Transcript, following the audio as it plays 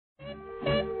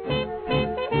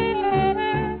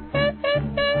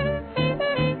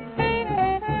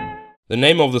The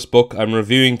name of this book I'm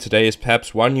reviewing today is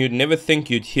perhaps one you'd never think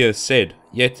you'd hear said,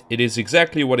 yet it is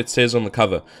exactly what it says on the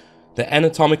cover: The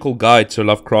Anatomical Guide to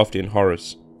Lovecraftian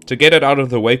Horrors. To get it out of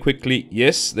the way quickly,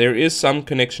 yes, there is some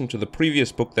connection to the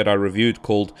previous book that I reviewed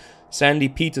called Sandy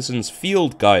Petersen's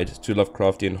Field Guide to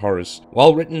Lovecraftian Horrors.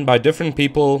 While written by different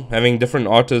people, having different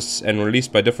artists, and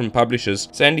released by different publishers,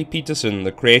 Sandy Petersen,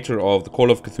 the creator of the Call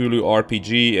of Cthulhu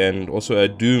RPG and also a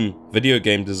Doom video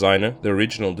game designer, the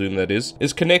original Doom that is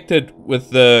connected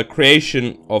with the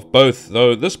creation of both,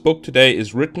 though this book today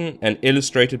is written and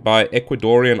illustrated by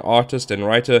Ecuadorian artist and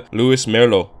writer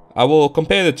Merlo. I will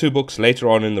compare the two books later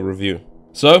on in the review.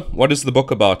 So, what is the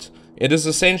book about? It is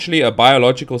essentially a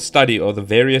biological study of the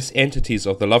various entities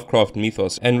of the Lovecraft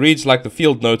mythos, and reads like the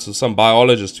field notes of some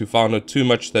biologist who found out too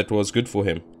much that was good for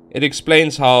him. It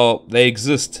explains how they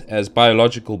exist as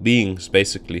biological beings,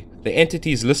 basically. The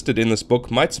entities listed in this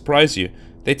book might surprise you.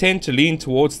 They tend to lean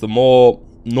towards the more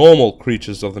normal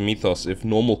creatures of the mythos, if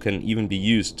normal can even be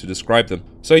used to describe them.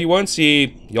 So you won't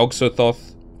see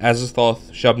Yog-Sothoth,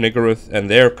 Azathoth, Shub-Niggurath, and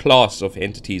their class of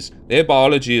entities. Their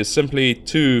biology is simply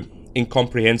too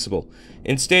incomprehensible.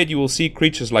 Instead, you will see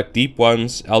creatures like Deep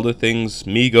Ones, Elder Things,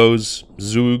 Migos,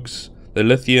 Zoogs, the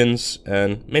Lithians,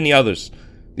 and many others.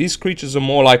 These creatures are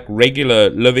more like regular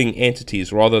living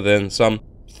entities rather than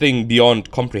something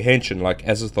beyond comprehension like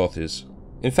Azathoth is.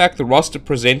 In fact, the roster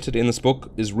presented in this book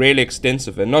is really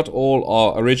extensive, and not all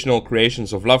are original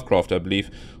creations of Lovecraft, I believe,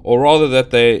 or rather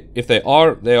that if they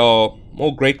are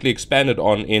more greatly expanded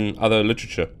on in other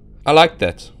literature. I like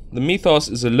that. The mythos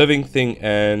is a living thing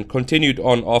and continued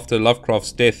on after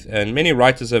Lovecraft's death, and many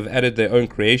writers have added their own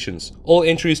creations. All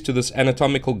entries to this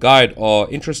anatomical guide are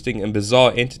interesting and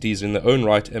bizarre entities in their own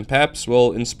right, and perhaps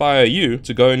will inspire you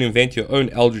to go and invent your own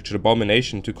eldritch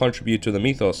abomination to contribute to the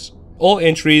mythos. All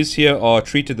entries here are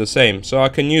treated the same, so I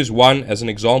can use one as an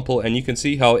example and you can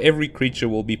see how every creature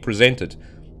will be presented.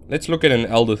 Let's look at an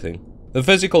Elder Thing. The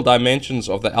physical dimensions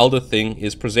of the Elder Thing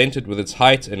is presented with its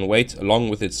height and weight along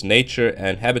with its nature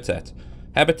and habitat.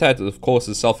 Habitat, of course,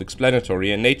 is self-explanatory,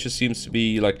 and nature seems to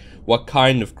be like what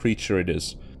kind of creature it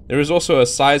is. There is also a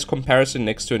size comparison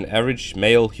next to an average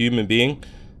male human being.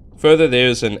 Further, there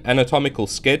is an anatomical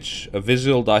sketch, a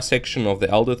visual dissection of the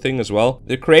Elder Thing as well.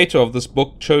 The creator of this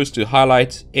book chose to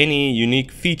highlight any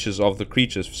unique features of the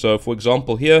creatures. So, for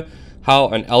example here, how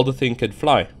an Elder Thing could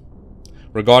fly.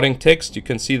 Regarding text, you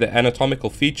can see the anatomical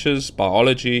features,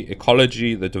 biology,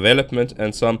 ecology, the development,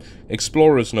 and some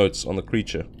explorer's notes on the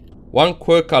creature. One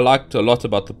quirk I liked a lot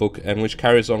about the book, and which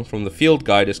carries on from the field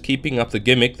guide, is keeping up the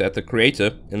gimmick that the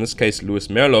creator, in this case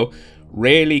Merlo,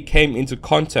 rarely came into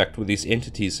contact with these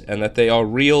entities, and that they are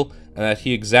real and that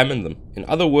he examined them. In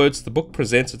other words, the book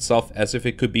presents itself as if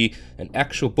it could be an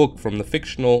actual book from the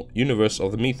fictional universe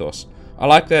of the mythos. I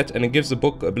like that, and it gives the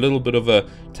book a little bit of a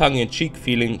tongue-in-cheek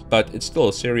feeling, but it's still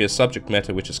a serious subject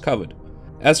matter which is covered.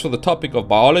 As for the topic of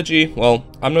biology, well,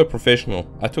 I'm no professional.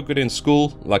 I took it in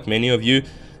school, like many of you,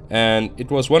 and it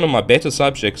was one of my better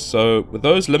subjects, so with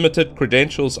those limited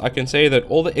credentials, I can say that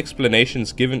all the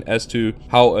explanations given as to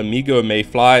how a Migo may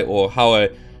fly or how a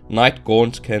night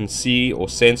gaunt can see or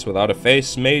sense without a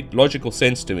face made logical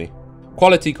sense to me.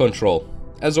 Quality control.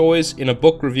 As always, in a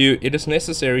book review, it is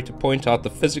necessary to point out the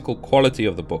physical quality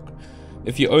of the book.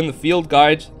 If you own the field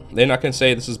guide, then I can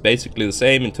say this is basically the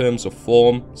same in terms of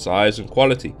form, size, and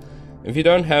quality. If you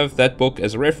don't have that book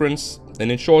as a reference, then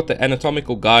in short, the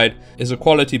Anatomical Guide is a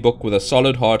quality book with a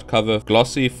solid hardcover,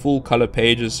 glossy, full-color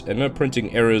pages, and no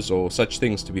printing errors or such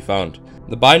things to be found.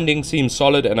 The binding seems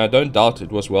solid, and I don't doubt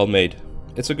it was well made.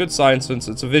 It's a good sign since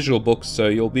it's a visual book, so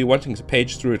you'll be wanting to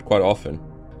page through it quite often.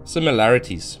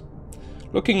 Similarities.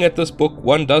 Looking at this book,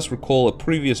 one does recall a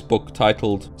previous book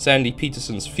titled Sandy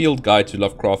Petersen's Field Guide to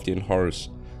Lovecraftian Horrors.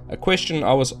 A question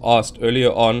I was asked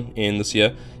earlier on in this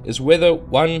year is whether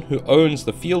one who owns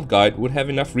the field guide would have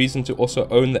enough reason to also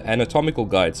own the anatomical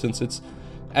guide, since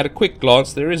at a quick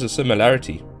glance there is a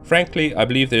similarity. Frankly, I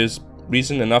believe there's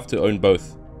reason enough to own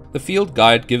both. The field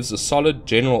guide gives a solid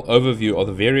general overview of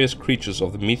the various creatures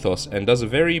of the mythos and does a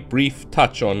very brief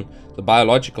touch on the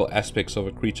biological aspects of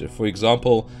a creature, for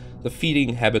example, the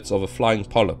feeding habits of a flying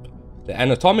polyp. The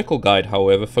anatomical guide,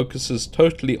 however, focuses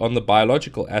totally on the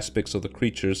biological aspects of the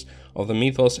creatures of the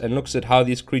mythos and looks at how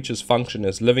these creatures function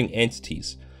as living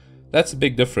entities. That's a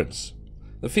big difference.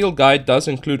 The field guide does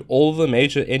include all the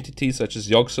major entities such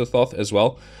as Yog-Sothoth as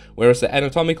well, whereas the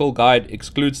anatomical guide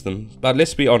excludes them. But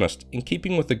let's be honest, in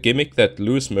keeping with the gimmick that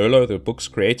Merlo, the book's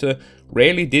creator,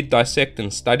 rarely did dissect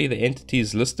and study the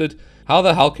entities listed, how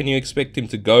the hell can you expect him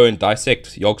to go and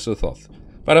dissect Yog-Sothoth?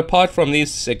 But apart from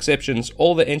these exceptions,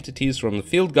 all the entities from the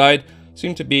field guide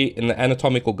seem to be in the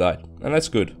anatomical guide, and that's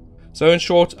good. So in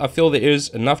short, I feel there is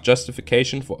enough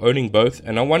justification for owning both,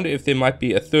 and I wonder if there might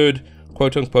be a third,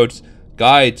 quote-unquote,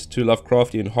 guide to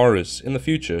Lovecraftian horrors in the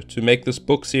future to make this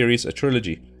book series a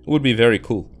trilogy. It would be very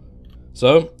cool.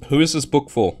 So, who is this book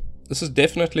for? This is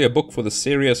definitely a book for the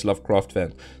serious Lovecraft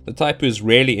fan, the type who is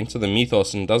really into the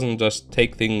mythos and doesn't just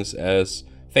take things as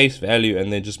face value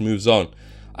and then just moves on.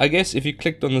 I guess if you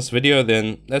clicked on this video,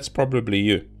 then that's probably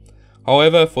you.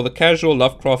 However, for the casual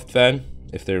Lovecraft fan,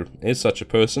 if there is such a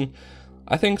person,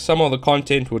 I think some of the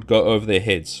content would go over their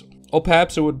heads. Or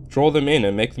perhaps it would draw them in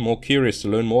and make them more curious to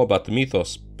learn more about the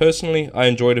mythos. Personally, I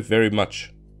enjoyed it very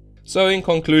much. So in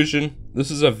conclusion,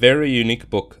 this is a very unique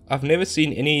book. I've never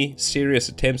seen any serious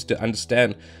attempts to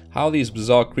understand how these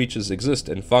bizarre creatures exist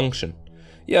and function.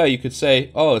 Yeah, you could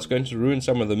say, oh, it's going to ruin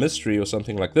some of the mystery or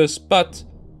something like this, but,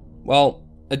 well,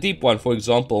 a deep one, for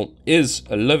example, is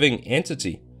a living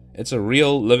entity. It's a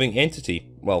real living entity.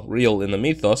 Well, real in the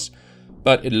mythos,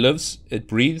 but it lives, it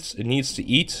breathes, it needs to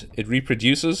eat, it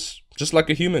reproduces, just like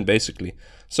a human, basically.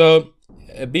 So,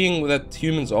 being that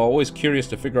humans are always curious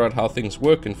to figure out how things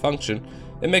work and function,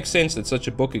 it makes sense that such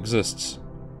a book exists.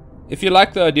 If you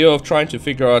like the idea of trying to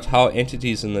figure out how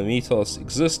entities in the mythos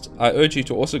exist, I urge you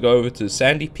to also go over to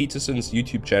Sandy Petersen's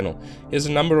YouTube channel. He has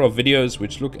a number of videos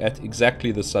which look at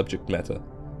exactly the subject matter.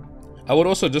 I would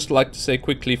also just like to say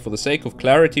quickly, for the sake of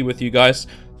clarity with you guys,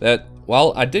 that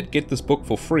while I did get this book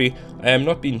for free, I am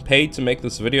not being paid to make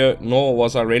this video, nor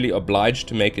was I really obliged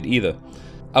to make it either.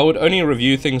 I would only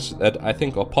review things that I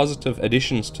think are positive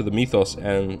additions to the mythos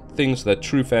and things that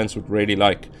true fans would really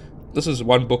like. This is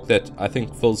one book that I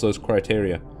think fills those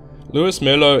criteria.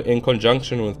 Merlo, in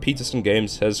conjunction with Petersen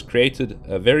Games, has created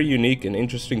a very unique and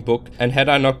interesting book, and had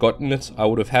I not gotten it, I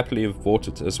would have happily have bought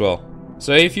it as well.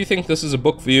 So if you think this is a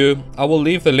book for you, I will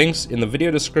leave the links in the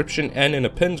video description and in a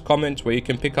pinned comment where you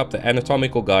can pick up the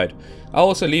Anatomical guide. I'll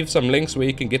also leave some links where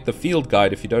you can get the field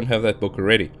guide if you don't have that book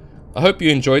already. I hope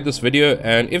you enjoyed this video,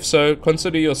 and if so,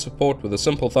 consider your support with a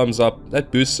simple thumbs up.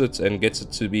 That boosts it and gets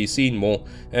it to be seen more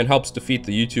and helps defeat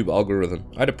the YouTube algorithm.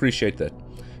 I'd appreciate that.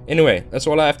 Anyway, that's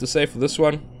all I have to say for this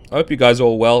one. I hope you guys are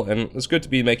all well, and it's good to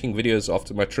be making videos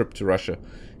after my trip to Russia.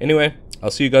 Anyway,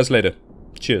 I'll see you guys later.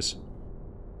 Cheers.